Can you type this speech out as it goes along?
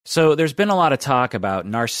So there's been a lot of talk about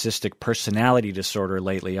narcissistic personality disorder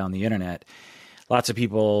lately on the internet. Lots of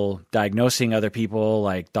people diagnosing other people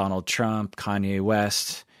like Donald Trump, Kanye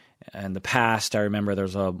West. In the past, I remember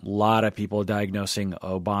there's a lot of people diagnosing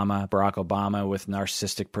Barack Obama with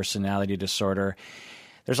narcissistic personality disorder.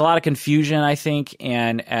 There's a lot of confusion, I think,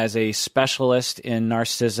 and as a specialist in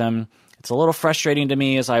narcissism, it's a little frustrating to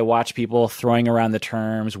me as I watch people throwing around the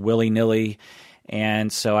terms willy-nilly.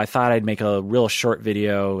 And so I thought I'd make a real short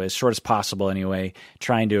video, as short as possible anyway,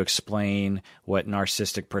 trying to explain what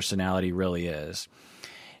narcissistic personality really is.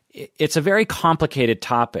 It's a very complicated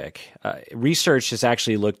topic. Research has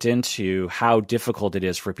actually looked into how difficult it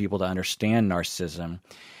is for people to understand narcissism.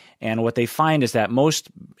 And what they find is that most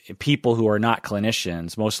people who are not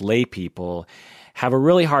clinicians, most lay people, have a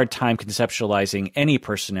really hard time conceptualizing any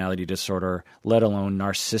personality disorder, let alone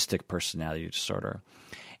narcissistic personality disorder.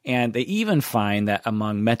 And they even find that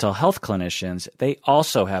among mental health clinicians, they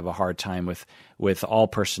also have a hard time with all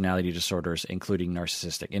personality disorders, including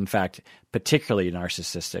narcissistic. In fact, particularly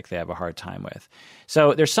narcissistic, they have a hard time with.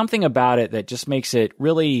 So there's something about it that just makes it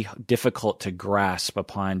really difficult to grasp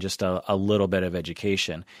upon just a little bit of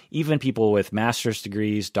education. Even people with master's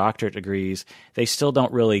degrees, doctorate degrees, they still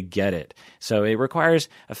don't really get it. So it requires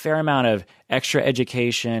a fair amount of extra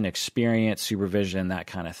education, experience, supervision, that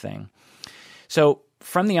kind of thing. So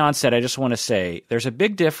from the onset, I just want to say there's a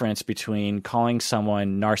big difference between calling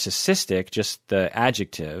someone narcissistic, just the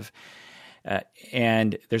adjective,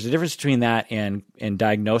 and there's a difference between that and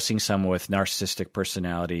diagnosing someone with narcissistic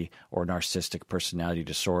personality or narcissistic personality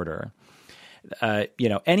disorder.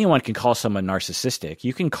 Anyone can call someone narcissistic.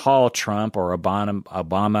 You can call Trump or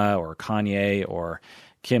Obama or Kanye or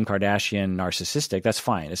Kim Kardashian narcissistic. That's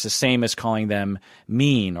fine. It's the same as calling them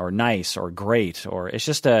mean or nice or great, or it's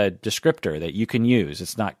just a descriptor that you can use.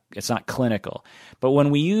 It's not clinical. But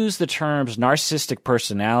when we use the terms narcissistic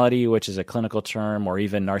personality, which is a clinical term, or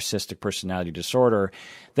even narcissistic personality disorder,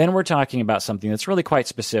 then we're talking about something that's really quite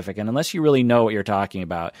specific. And unless you really know what you're talking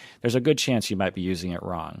about, there's a good chance you might be using it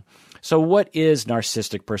wrong. So what is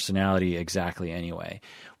narcissistic personality exactly anyway?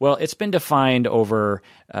 Well, it's been defined over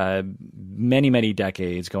many, many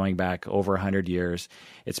decades, going back over 100 years.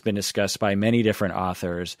 It's been discussed by many different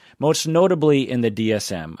authors, most notably in the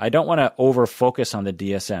DSM. I don't want to over-focus on the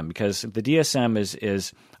DSM because the DSM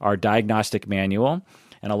is our diagnostic manual.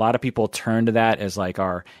 And a lot of people turn to that as like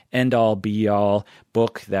our end-all, be-all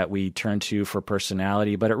book that we turn to for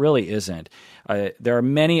personality, but it really isn't. There are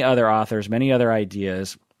many other authors, many other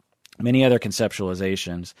ideas, many other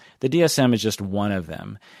conceptualizations. The DSM is just one of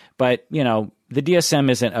them. But, the DSM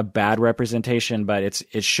isn't a bad representation, but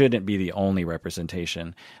it shouldn't be the only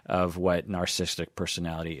representation of what narcissistic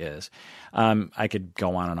personality is. I could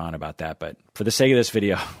go on and on about that, but for the sake of this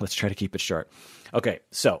video, let's try to keep it short. Okay,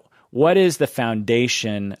 so what is the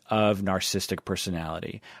foundation of narcissistic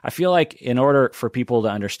personality? I feel like in order for people to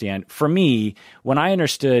understand, for me, when I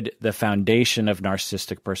understood the foundation of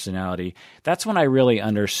narcissistic personality, that's when I really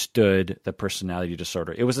understood the personality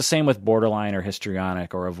disorder. It was the same with borderline or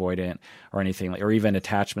histrionic or avoidant or anything, or even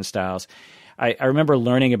attachment styles. I remember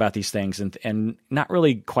learning about these things and not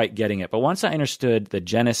really quite getting it. But once I understood the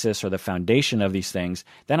genesis or the foundation of these things,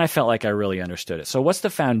 then I felt like I really understood it. So what's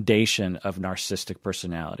the foundation of narcissistic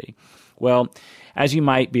personality? Well, as you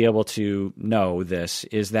might be able to know, this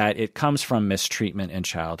is that it comes from mistreatment in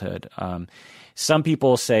childhood. Some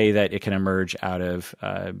people say that it can emerge out of,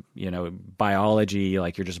 biology,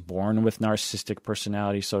 like you're just born with narcissistic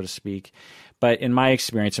personality, so to speak. But in my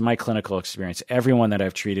experience, in my clinical experience, everyone that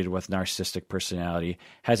I've treated with narcissistic personality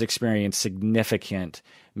has experienced significant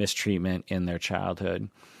mistreatment in their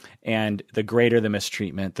childhood. And the greater the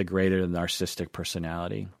mistreatment, the greater the narcissistic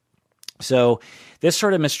personality. So this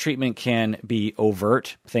sort of mistreatment can be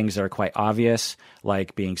overt, things that are quite obvious,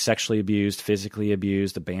 like being sexually abused, physically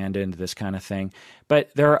abused, abandoned, this kind of thing.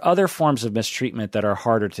 But there are other forms of mistreatment that are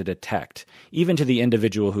harder to detect, even to the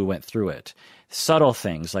individual who went through it. Subtle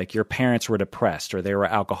things like your parents were depressed or they were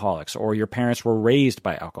alcoholics or your parents were raised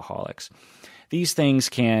by alcoholics. These things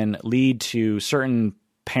can lead to certain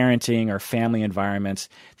parenting or family environments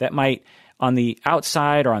that might, on the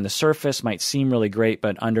outside or on the surface, might seem really great,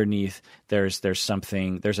 but underneath there's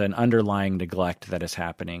an underlying neglect that is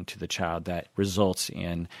happening to the child that results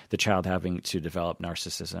in the child having to develop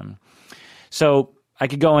narcissism. So I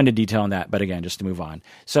could go into detail on that, but again, just to move on.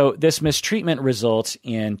 So this mistreatment results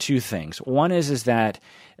in two things. One is that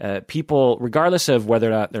people, regardless of whether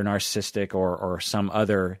or not they're narcissistic or some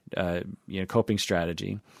other coping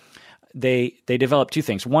strategy, they develop two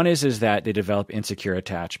things. One is that they develop insecure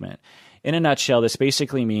attachment. In a nutshell, this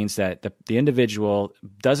basically means that the individual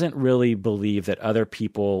doesn't really believe that other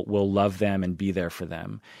people will love them and be there for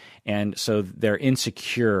them. And so they're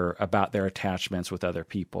insecure about their attachments with other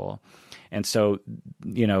people. And so,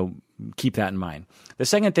 keep that in mind. The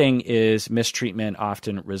second thing is mistreatment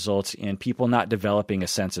often results in people not developing a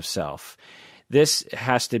sense of self. This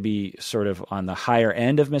has to be sort of on the higher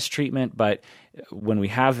end of mistreatment, but when we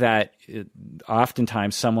have that,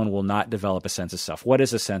 oftentimes someone will not develop a sense of self. What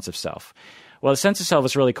is a sense of self? Well, a sense of self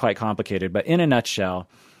is really quite complicated, but in a nutshell,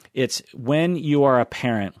 it's when you are a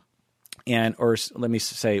parent or let me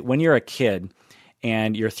say, when you're a kid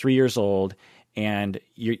and you're 3 years old and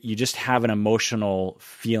you just have an emotional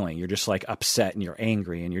feeling. You're just like upset and you're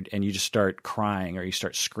angry and you just start crying or you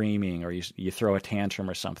start screaming or you throw a tantrum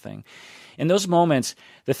or something. In those moments,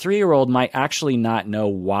 the 3-year-old might actually not know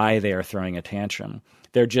why they are throwing a tantrum.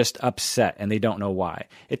 They're just upset and they don't know why.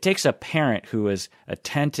 It takes a parent who is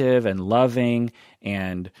attentive and loving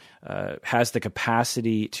and has the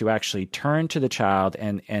capacity to actually turn to the child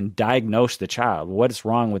and diagnose the child. What is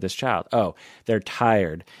wrong with this child? Oh, they're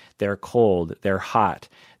tired, they're cold, they're hot,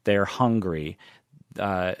 they're hungry.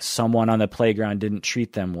 Someone on the playground didn't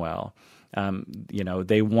treat them well.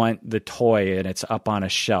 They want the toy and it's up on a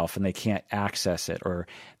shelf and they can't access it, or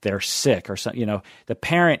they're sick or something. The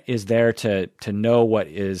parent is there to know what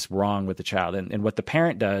is wrong with the child. And what the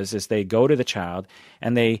parent does is they go to the child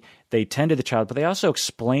and they tend to the child, but they also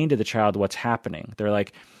explain to the child what's happening. They're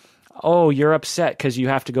like, oh, you're upset because you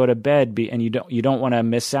have to go to bed and you don't want to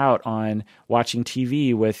miss out on watching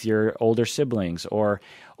TV with your older siblings, or,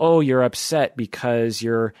 oh, you're upset because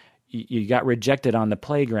you got rejected on the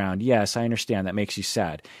playground. Yes, I understand. That makes you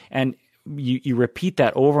sad. And you repeat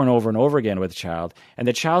that over and over and over again with the child, and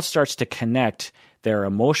the child starts to connect their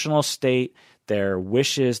emotional state, their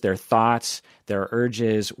wishes, their thoughts, their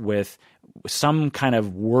urges with some kind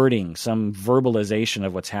of wording, some verbalization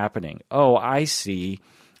of what's happening. Oh, I see.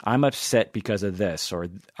 I'm upset because of this, or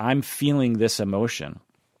I'm feeling this emotion.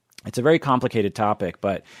 It's a very complicated topic,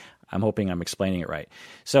 but I'm hoping I'm explaining it right.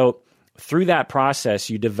 So through that process,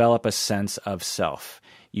 you develop a sense of self.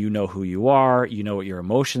 You know who you are, you know what your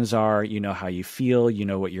emotions are, you know how you feel, you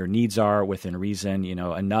know what your needs are within reason,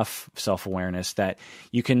 enough self-awareness that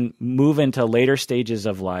you can move into later stages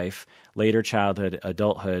of life, later childhood,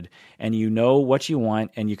 adulthood, and you know what you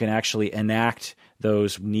want and you can actually enact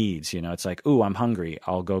those needs. It's like, ooh, I'm hungry,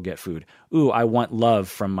 I'll go get food. Ooh, I want love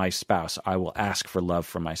from my spouse, I will ask for love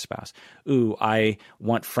from my spouse. Ooh, I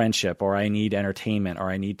want friendship, or I need entertainment, or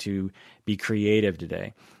I need to be creative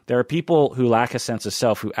today. There are people who lack a sense of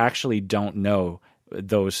self who actually don't know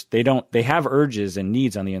those. They have urges and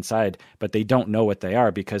needs on the inside, but they don't know what they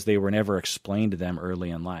are because they were never explained to them early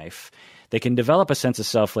in life. They can develop a sense of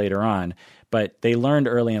self later on, but they learned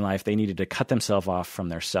early in life they needed to cut themselves off from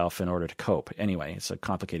their self in order to cope. Anyway, it's a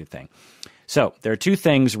complicated thing. So there are two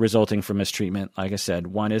things resulting from mistreatment. Like I said,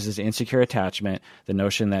 one is insecure attachment, the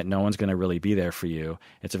notion that no one's going to really be there for you.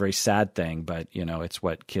 It's a very sad thing, but it's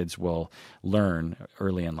what kids will learn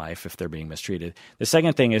early in life if they're being mistreated. The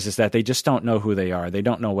second thing is that they just don't know who they are. They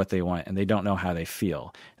don't know what they want, and they don't know how they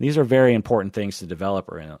feel. And these are very important things to develop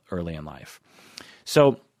early in life.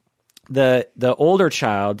 So the older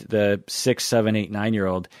child, the 6, 7, 8,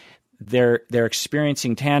 9-year-old, they're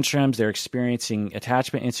experiencing tantrums, they're experiencing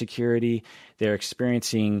attachment insecurity, they're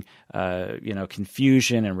experiencing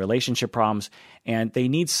confusion and relationship problems, and they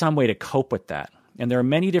need some way to cope with that. And there are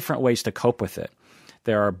many different ways to cope with it.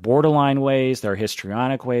 There are borderline ways, there are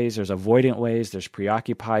histrionic ways, there's avoidant ways, there's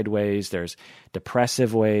preoccupied ways, there's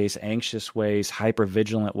depressive ways, anxious ways,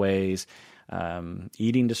 hypervigilant ways,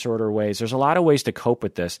 eating disorder ways. There's a lot of ways to cope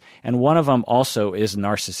with this, and one of them also is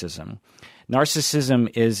narcissism.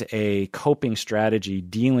 Narcissism is a coping strategy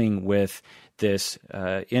dealing with this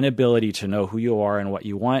inability to know who you are and what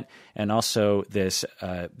you want, and also this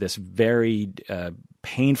very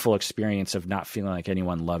painful experience of not feeling like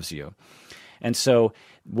anyone loves you. And so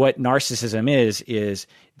what narcissism is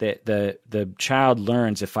that the child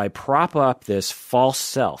learns, if I prop up this false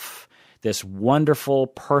self, this wonderful,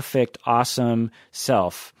 perfect, awesome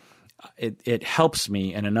self, it helps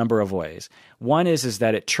me in a number of ways. One is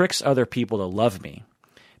that it tricks other people to love me.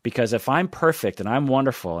 Because if I'm perfect and I'm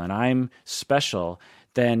wonderful and I'm special,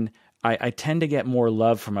 then I tend to get more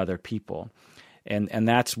love from other people. And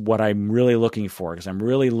that's what I'm really looking for, because I'm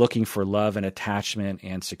really looking for love and attachment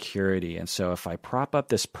and security. And so if I prop up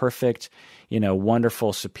this perfect,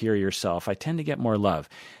 wonderful, superior self, I tend to get more love.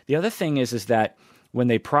 The other thing is that when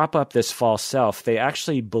they prop up this false self, they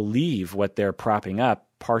actually believe what they're propping up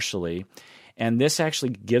partially. And this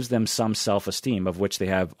actually gives them some self-esteem, of which they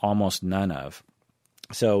have almost none of.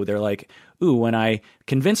 So they're like, ooh, when I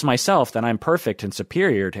convince myself that I'm perfect and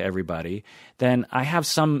superior to everybody, then I have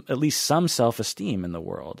at least some self-esteem in the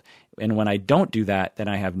world. And when I don't do that, then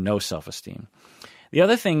I have no self-esteem. The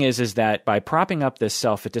other thing is that by propping up this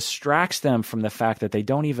self, it distracts them from the fact that they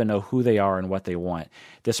don't even know who they are and what they want.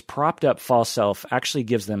 This propped up false self actually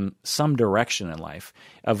gives them some direction in life,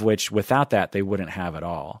 of which without that, they wouldn't have at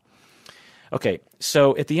all. Okay,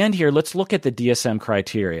 so at the end here, let's look at the DSM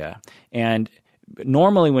criteria. And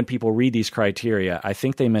normally when people read these criteria, I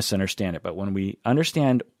think they misunderstand it. But when we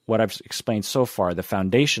understand what I've explained so far, the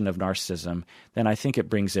foundation of narcissism, then I think it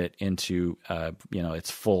brings it into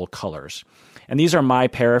its full colors. And these are my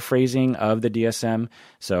paraphrasing of the DSM,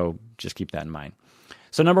 so just keep that in mind.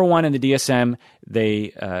 So number one in the DSM,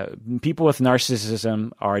 people with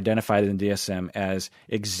narcissism are identified in the DSM as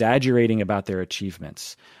exaggerating about their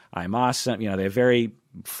achievements. I'm awesome. They have very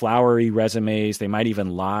flowery resumes. They might even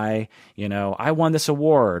lie. I won this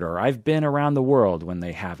award, or I've been around the world when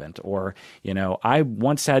they haven't, or, I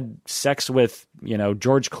once had sex with,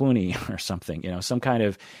 George Clooney or something, some kind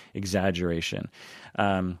of exaggeration.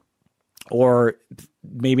 Or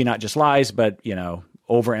maybe not just lies, but,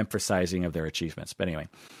 overemphasizing of their achievements. But anyway,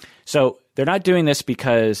 so they're not doing this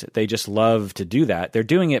because they just love to do that. They're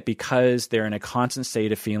doing it because they're in a constant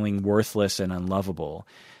state of feeling worthless and unlovable.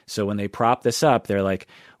 So when they prop this up, they're like,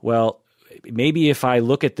 well, maybe if I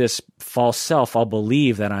look at this false self, I'll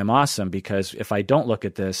believe that I'm awesome, because if I don't look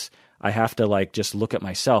at this, I have to just look at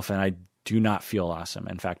myself, and I do not feel awesome.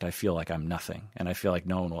 In fact, I feel like I'm nothing, and I feel like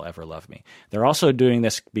no one will ever love me. They're also doing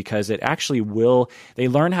this because it actually they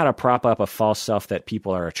learn how to prop up a false self that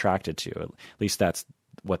people are attracted to. At least that's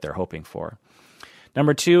what they're hoping for.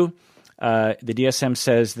 Number two, the DSM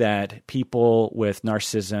says that people with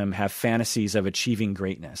narcissism have fantasies of achieving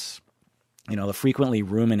greatness. They'll frequently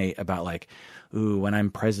ruminate about ooh, when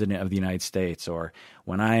I'm president of the United States, or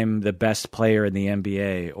when I'm the best player in the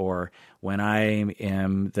NBA, or when I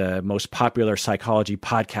am the most popular psychology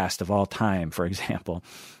podcast of all time, for example.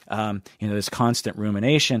 This constant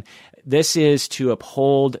rumination. This is to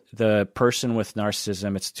uphold the person with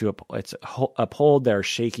narcissism. It's to uphold their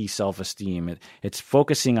shaky self-esteem. It's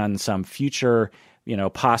focusing on some future,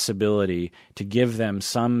 possibility to give them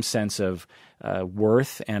some sense of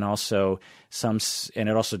worth, and it also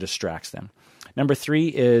distracts them. Number three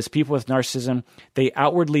is people with narcissism, they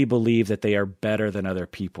outwardly believe that they are better than other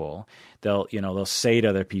people. They'll say to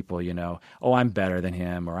other people, oh, I'm better than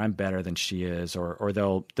him, or I'm better than she is, or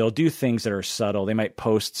they'll do things that are subtle. They might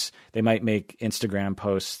make Instagram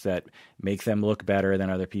posts that make them look better than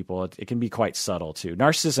other people. It can be quite subtle too.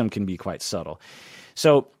 Narcissism can be quite subtle.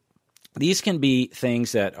 So these can be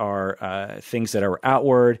things that are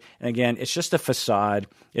outward. And again, it's just a facade.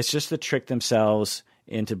 It's just to trick themselves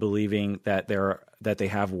into believing that they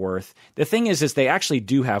have worth. The thing is they actually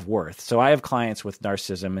do have worth. So I have clients with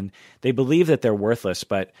narcissism, and they believe that they're worthless,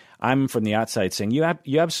 but I'm from the outside saying you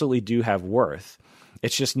absolutely do have worth.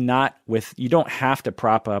 It's just not you don't have to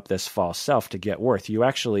prop up this false self to get worth. You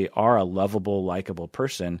actually are a lovable, likable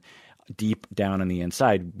person deep down on the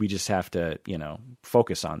inside. We just have to,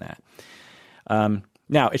 focus on that.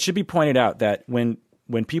 Now, it should be pointed out that when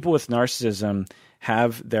people with narcissism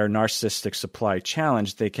have their narcissistic supply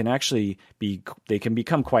challenged, they can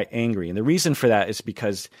become quite angry. And the reason for that is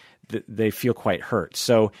because they feel quite hurt.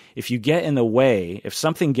 So if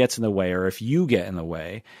something gets in the way, or if you get in the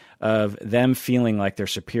way of them feeling like they're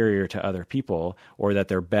superior to other people, or that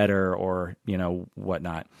they're better, or,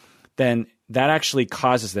 whatnot, then that actually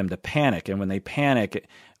causes them to panic. And when they panic,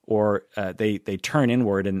 or they turn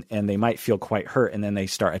inward, and they might feel quite hurt, and then they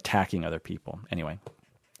start attacking other people. Anyway,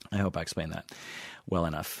 I hope I explained that well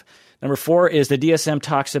enough. Number four is the DSM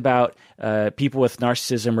talks about people with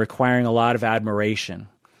narcissism requiring a lot of admiration,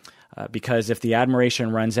 because if the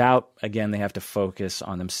admiration runs out, again, they have to focus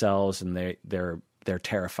on themselves, and they're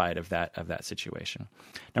terrified of that situation.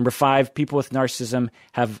 Number five, people with narcissism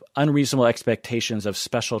have unreasonable expectations of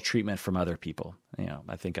special treatment from other people.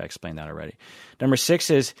 I think I explained that already. Number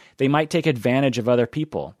six is they might take advantage of other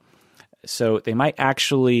people. So they might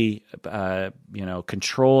actually,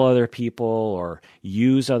 control other people or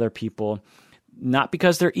use other people, not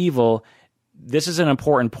because they're evil. This is an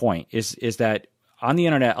important point, is that on the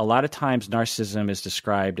internet, a lot of times narcissism is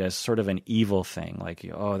described as sort of an evil thing, like,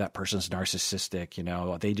 oh, that person's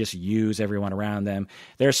narcissistic, they just use everyone around them.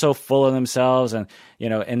 They're so full of themselves. And,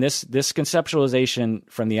 and this conceptualization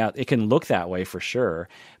from it can look that way for sure,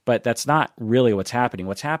 but that's not really what's happening.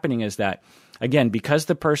 What's happening is that Again, because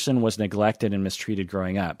the person was neglected and mistreated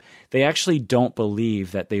growing up, they actually don't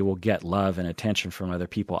believe that they will get love and attention from other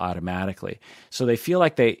people automatically. So they feel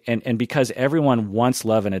like and because everyone wants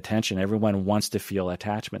love and attention, everyone wants to feel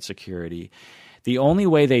attachment security, the only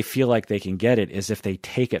way they feel like they can get it is if they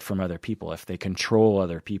take it from other people, if they control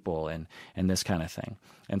other people and this kind of thing.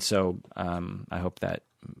 And so I hope that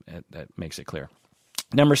makes it clear.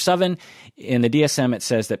 Number 7, in the DSM, it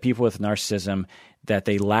says that people with narcissism, that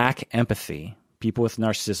they lack empathy. People with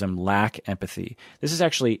narcissism lack empathy. This is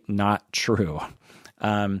actually not true.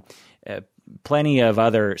 Plenty of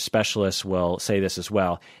other specialists will say this as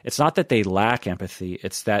well. It's not that they lack empathy.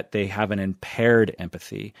 It's that they have an impaired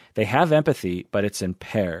empathy. They have empathy, but it's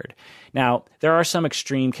impaired. Now, there are some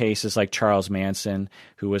extreme cases like Charles Manson,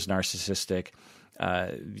 who was narcissistic.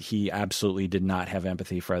 He absolutely did not have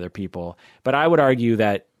empathy for other people. But I would argue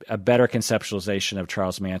that a better conceptualization of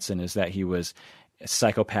Charles Manson is that he was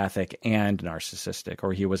psychopathic and narcissistic,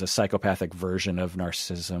 or he was a psychopathic version of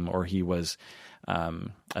narcissism, or he was a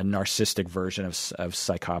narcissistic version of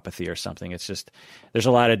psychopathy or something. It's just, there's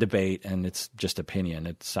a lot of debate and it's just opinion.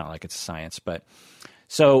 It's not like it's science. But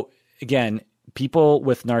so again, people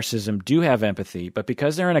with narcissism do have empathy, but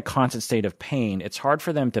because they're in a constant state of pain, it's hard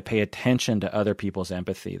for them to pay attention to other people's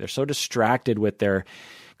empathy. They're so distracted with their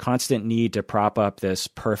constant need to prop up this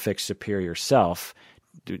perfect superior self.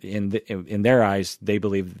 In their eyes, they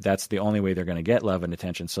believe that's the only way they're going to get love and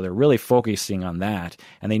attention. So they're really focusing on that,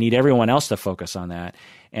 and they need everyone else to focus on that.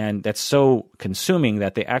 And that's so consuming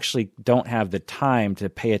that they actually don't have the time to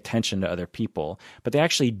pay attention to other people, but they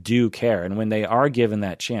actually do care. And when they are given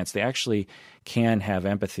that chance, they actually can have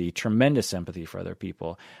empathy, tremendous empathy for other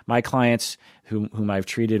people. My clients whom I've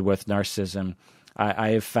treated with narcissism, I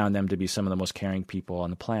have found them to be some of the most caring people on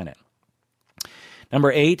the planet. Number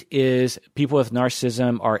 8 is people with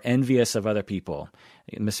narcissism are envious of other people.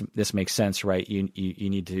 This makes sense, right? You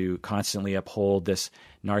need to constantly uphold this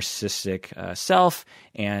narcissistic self,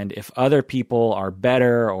 and if other people are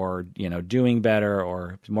better or doing better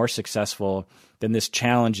or more successful, then this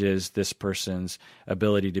challenges this person's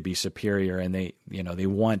ability to be superior, and they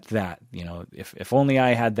want that. If only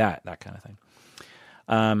I had that kind of thing.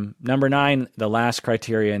 Number 9, the last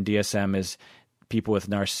criteria in DSM is people with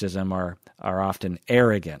narcissism are often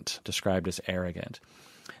arrogant, described as arrogant.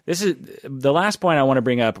 This is the last point I want to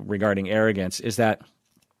bring up regarding arrogance, is that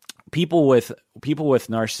people with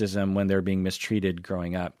narcissism, when they're being mistreated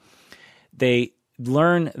growing up, they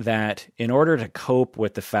learn that in order to cope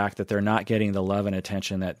with the fact that they're not getting the love and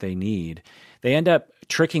attention that they need, they end up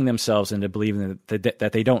tricking themselves into believing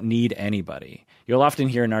that they don't need anybody. You'll often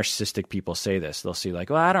hear narcissistic people say this. They'll say like,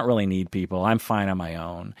 well, I don't really need people. I'm fine on my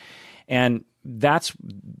own. And that's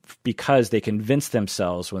because they convinced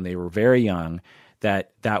themselves when they were very young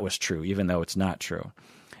that was true, even though it's not true.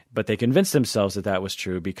 But they convinced themselves that was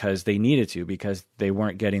true because they needed to, because they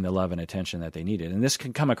weren't getting the love and attention that they needed. And this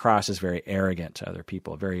can come across as very arrogant to other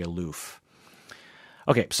people, very aloof.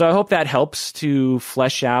 Okay, so I hope that helps to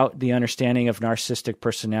flesh out the understanding of narcissistic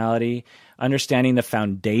personality. Understanding the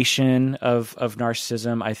foundation of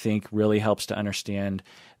narcissism, I think, really helps to understand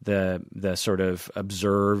the sort of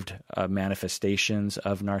observed manifestations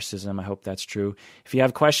of narcissism. I hope that's true. If you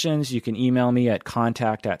have questions, you can email me at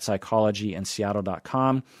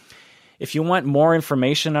contact@psychologyinseattle.com. If you want more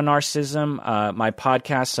information on narcissism, my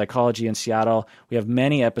podcast, Psychology in Seattle, we have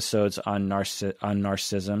many episodes on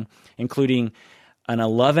narcissism, including an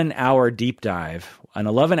 11-hour deep dive, an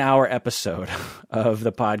 11-hour episode of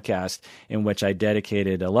the podcast in which I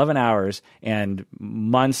dedicated 11 hours and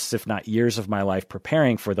months, if not years of my life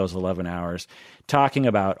preparing for those 11 hours, talking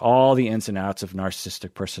about all the ins and outs of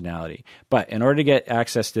narcissistic personality. But in order to get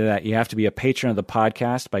access to that, you have to be a patron of the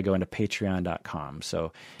podcast by going to patreon.com.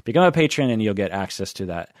 So become a patron and you'll get access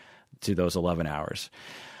to those 11 hours.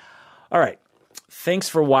 All right. Thanks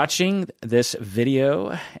for watching this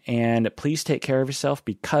video, and please take care of yourself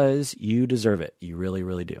because you deserve it. You really,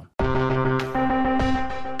 really do.